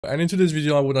And in today's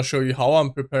video, I want to show you how I'm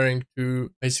preparing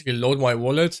to basically load my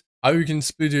wallet, how you can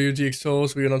split your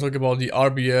UTXOs. We're going to talk about the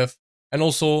RBF and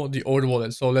also the old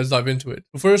wallet. So let's dive into it.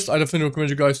 First, I definitely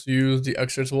recommend you guys to use the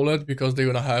Xverse wallet because they're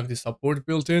going to have the support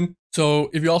built in.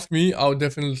 So if you ask me, I would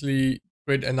definitely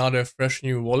create another fresh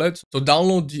new wallet. So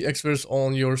download the Xverse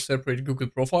on your separate Google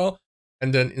profile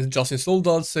and then just install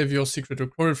that, save your secret or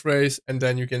code phrase, and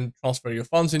then you can transfer your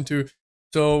funds into.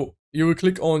 So you will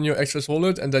click on your Xverse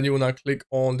wallet and then you want to click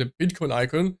on the Bitcoin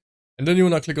icon and then you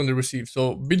want to click on the receive.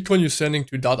 So Bitcoin you're sending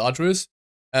to that address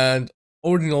and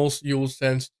ordinals you will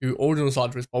send to ordinals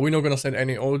address, but we're not going to send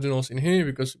any ordinals in here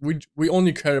because we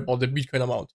only care about the Bitcoin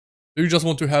amount. So you just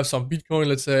want to have some Bitcoin,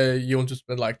 let's say you want to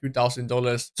spend like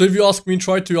 $2,000. So if you ask me,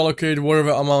 try to allocate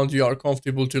whatever amount you are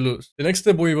comfortable to lose. The next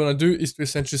step what you want to do is to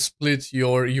essentially split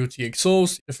your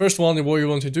UTXOs. The first one, what you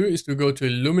want to do is to go to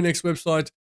RUNES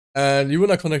website and you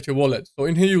want to connect your wallet. So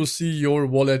in here you will see your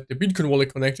wallet, the Bitcoin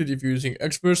wallet connected if you're using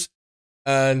Xverse.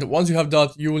 And once you have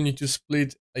that, you will need to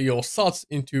split your sats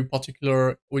into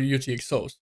particular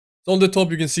UTXOs. So on the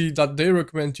top, you can see that they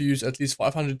recommend to use at least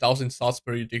 500,000 sats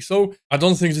per UTXO. I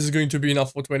don't think this is going to be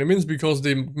enough for 20 minutes because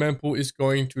the mempool is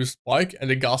going to spike and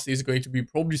the gas is going to be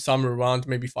probably somewhere around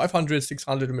maybe 500,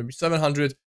 600, maybe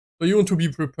 700. So you want to be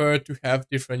prepared to have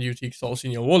different UTXOs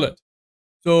in your wallet.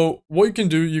 So what you can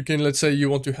do, you can, let's say you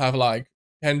want to have like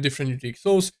 10 different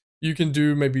UTXOs. You can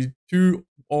do maybe 2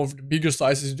 of the bigger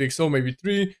sizes UTXO, maybe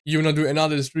 3. You want to do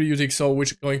another 3 UTXO,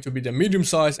 which is going to be the medium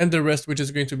size, and the rest, which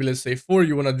is going to be, let's say 4,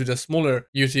 you want to do the smaller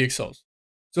UTXOs.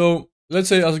 So let's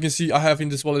say, as you can see, I have in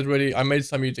this wallet already, I made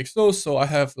some UTXOs. So I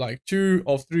have like 4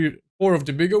 of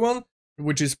the bigger one,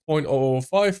 which is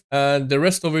 0.005, and the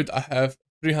rest of it, I have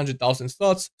 300,000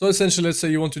 sats. So essentially, let's say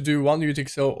you want to do one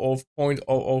UTXO of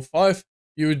 0.005,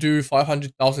 you do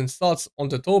 500,000 sats on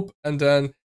the top, and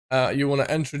then you want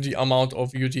to enter the amount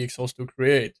of UTXOs to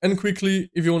create. And quickly,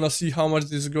 if you want to see how much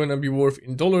this is going to be worth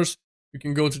in dollars, you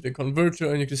can go to the converter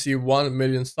and you can see 1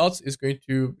 million sats is going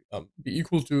to be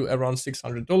equal to around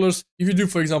 $600. If you do,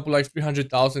 for example, like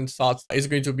 300,000 sats, it's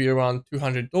going to be around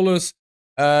 $200.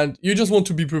 And you just want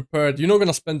to be prepared. You're not going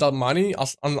to spend that money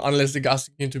unless the gas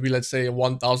is going to be, let's say,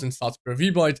 1,000 sats per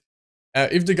VByte.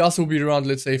 If the gas will be around,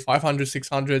 let's say 500,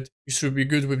 600, you should be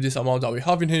good with this amount that we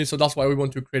have in here. So that's why we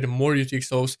want to create more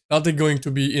UTXOs that are going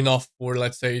to be enough for,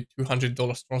 let's say,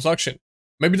 $200 transaction.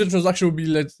 Maybe the transaction will be,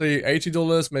 let's say,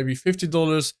 $80, maybe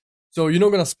 $50. So you're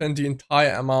not going to spend the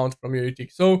entire amount from your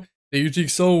UTXO. The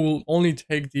UTXO will only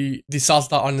take the sats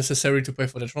that are necessary to pay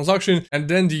for the transaction, and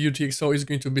then the UTXO is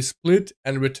going to be split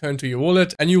and returned to your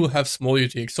wallet, and you will have small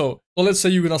UTXO. So let's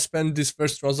say you're gonna spend this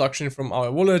first transaction from our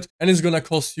wallet, and it's gonna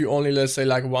cost you only, let's say,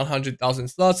 like 100,000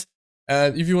 sats.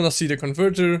 And if you wanna see the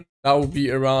converter, that will be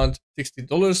around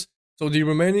 $60. So the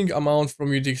remaining amount from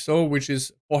UTXO, which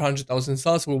is 400,000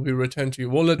 sats, will be returned to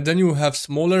your wallet. Then you will have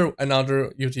smaller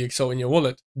another UTXO in your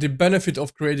wallet. The benefit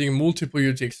of creating multiple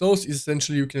UTXOs is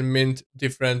essentially you can mint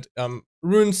different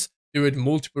runes, do it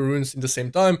multiple runes in the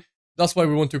same time. That's why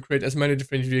we want to create as many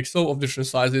different UTXO of different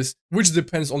sizes, which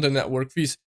depends on the network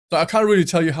fees. So I can't really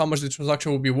tell you how much the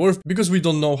transaction will be worth because we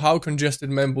don't know how congested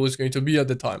mempool is going to be at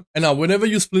the time. And now, whenever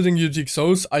you're splitting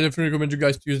UTXOs, I definitely recommend you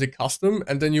guys to use the custom,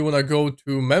 and then you want to go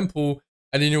to mempool,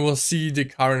 and then you will see the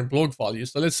current block value.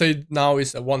 So let's say now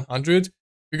it's at 100,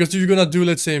 because if you're gonna do,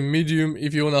 let's say, medium,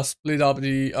 if you wanna split up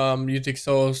the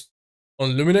UTXOs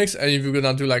on RUNES, and if you're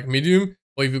gonna do like medium,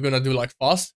 or if you're gonna do like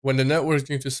fast, when the network is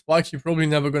going to spike, you're probably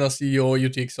never gonna see your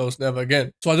UTXOs never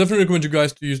again. So I definitely recommend you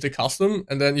guys to use the custom,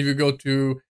 and then if you go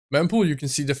to mempool, you can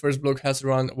see the first block has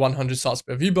around 100 sats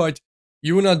per VByte.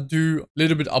 You want to do a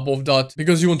little bit above that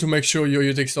because you want to make sure your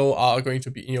UTXO are going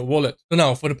to be in your wallet. So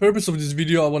now, for the purpose of this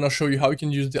video, I want to show you how you can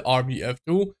use the RBF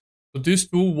tool. So this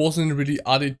tool wasn't really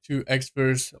added to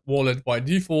Xverse wallet by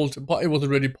default, but it was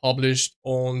already published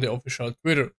on the official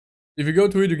Twitter. If you go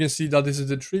to it, you can see that this is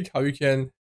the trick how you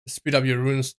can speed up your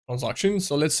runes transaction.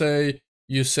 So let's say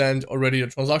you send already a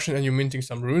transaction and you're minting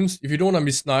some runes. If you don't want to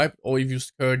be sniped, or if you're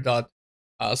scared that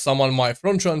someone might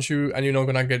front run you and you're not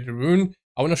gonna get the rune,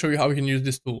 I want to show you how you can use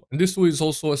this tool. And this tool is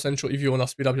also essential if you want to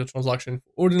speed up your transaction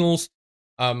for ordinals,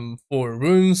 for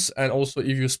runes, and also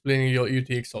if you're splitting your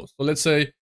UTXOs. So let's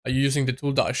say you're using the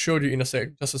tool that I showed you in just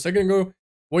a second ago.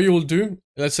 What you will do,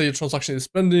 let's say your transaction is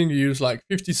spending, you use like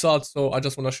 50 sats. So I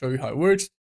just want to show you how it works.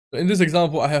 So in this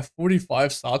example, I have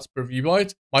 45 sats per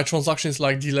VByte. My transaction is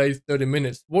like delayed 30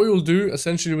 minutes. What you'll do,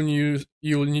 essentially, when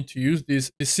you'll need to use the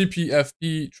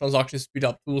CPFP transaction speed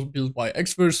up tool built by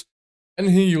Xverse, and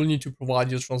here you'll need to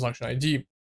provide your transaction ID.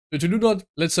 So to do that,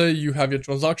 let's say you have your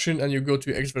transaction and you go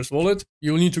to Xverse wallet.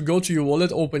 You'll need to go to your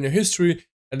wallet, open your history,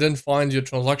 and then find your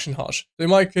transaction hash. So in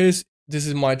my case, this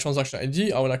is my transaction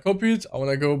ID. I want to copy it. I want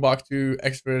to go back to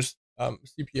Xverse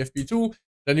CPFP tool.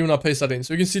 Then you want to paste that in.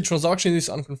 So you can see transaction is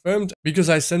unconfirmed because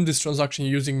I sent this transaction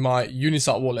using my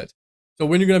Unisat wallet. So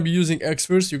when you're going to be using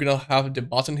Xverse, you're going to have the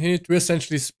button here to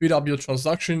essentially speed up your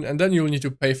transaction, and then you'll need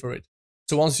to pay for it.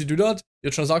 So once you do that,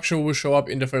 your transaction will show up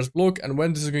in the first block, and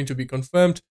when this is going to be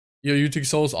confirmed, your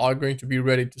UTXOs are going to be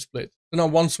ready to split. So now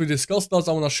once we discuss that,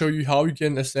 I want to show you how you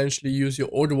can essentially use your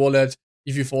order wallet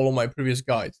if you follow my previous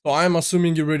guide. So I am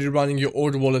assuming you're already running your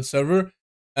order wallet server.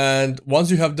 And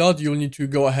once you have that, you'll need to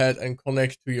go ahead and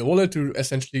connect to your wallet to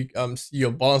essentially see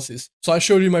your balances. So I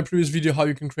showed you in my previous video how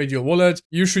you can create your wallet.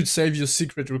 You should save your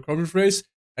secret recovery phrase.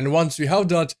 And once you have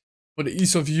that, for the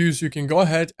ease of use, you can go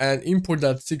ahead and import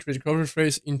that secret recovery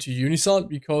phrase into Unisat,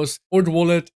 because Order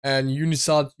Wallet and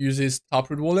Unisat uses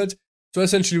Taproot wallet. So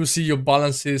essentially you'll see your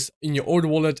balances in your Order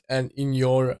Wallet and in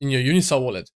your Unisat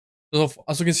wallet. So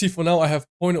as you can see, for now I have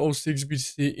 0.06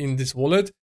 BTC in this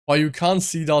wallet. But you can't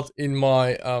see that in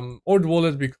my Order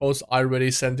Wallet because I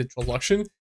already sent the transaction.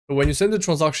 So when you send the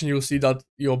transaction, you'll see that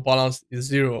your balance is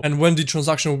 0. And when the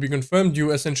transaction will be confirmed,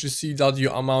 you essentially see that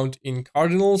your amount in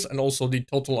cardinals and also the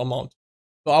total amount.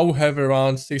 So I will have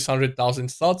around 600,000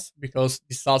 sats because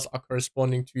the sats are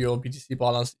corresponding to your BTC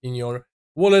balance in your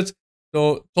wallet.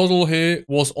 So total here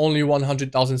was only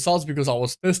 100,000 sats because I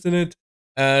was testing it.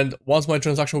 And once my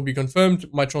transaction will be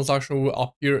confirmed, my transaction will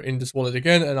appear in this wallet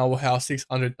again, and I will have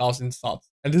 600,000 sats.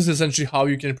 And this is essentially how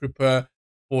you can prepare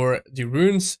for the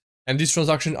runes. And these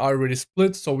transactions are already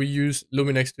split, so we use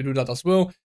Luminex to do that as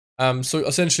well. So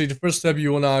essentially, the first step,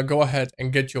 you wanna go ahead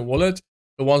and get your wallet.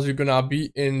 So once you're gonna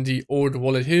be in the Order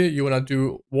Wallet here, you wanna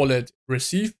do wallet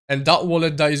receive, and that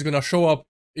wallet that is gonna show up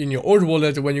in your Order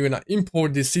Wallet when you're gonna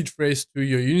import the seed phrase to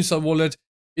your Unisat wallet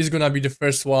is going to be the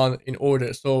first one in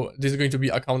order. So this is going to be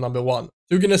account number 1.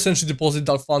 So you can essentially deposit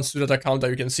that funds to that account that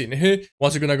you can see in here.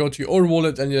 Once you're going to go to your Order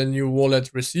Wallet and your new wallet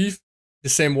receive, the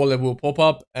same wallet will pop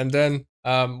up. And then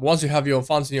once you have your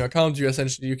funds in your account,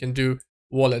 you can do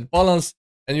wallet balance,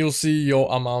 and you'll see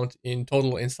your amount in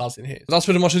total in sats in here. So that's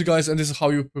pretty much it, guys. And this is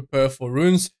how you prepare for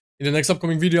runes. In the next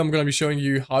upcoming video, I'm going to be showing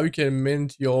you how you can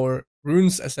mint your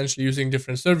runes essentially using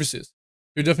different services.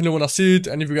 You definitely want to see it,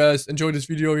 and if you guys enjoyed this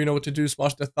video, you know what to do.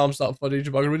 Smash the thumbs up for the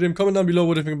YouTube algorithm. Comment down below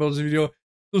what you think about this video.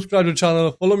 Subscribe to the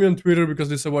channel. Follow me on Twitter because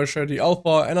this is where I share the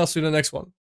alpha, and I'll see you in the next one.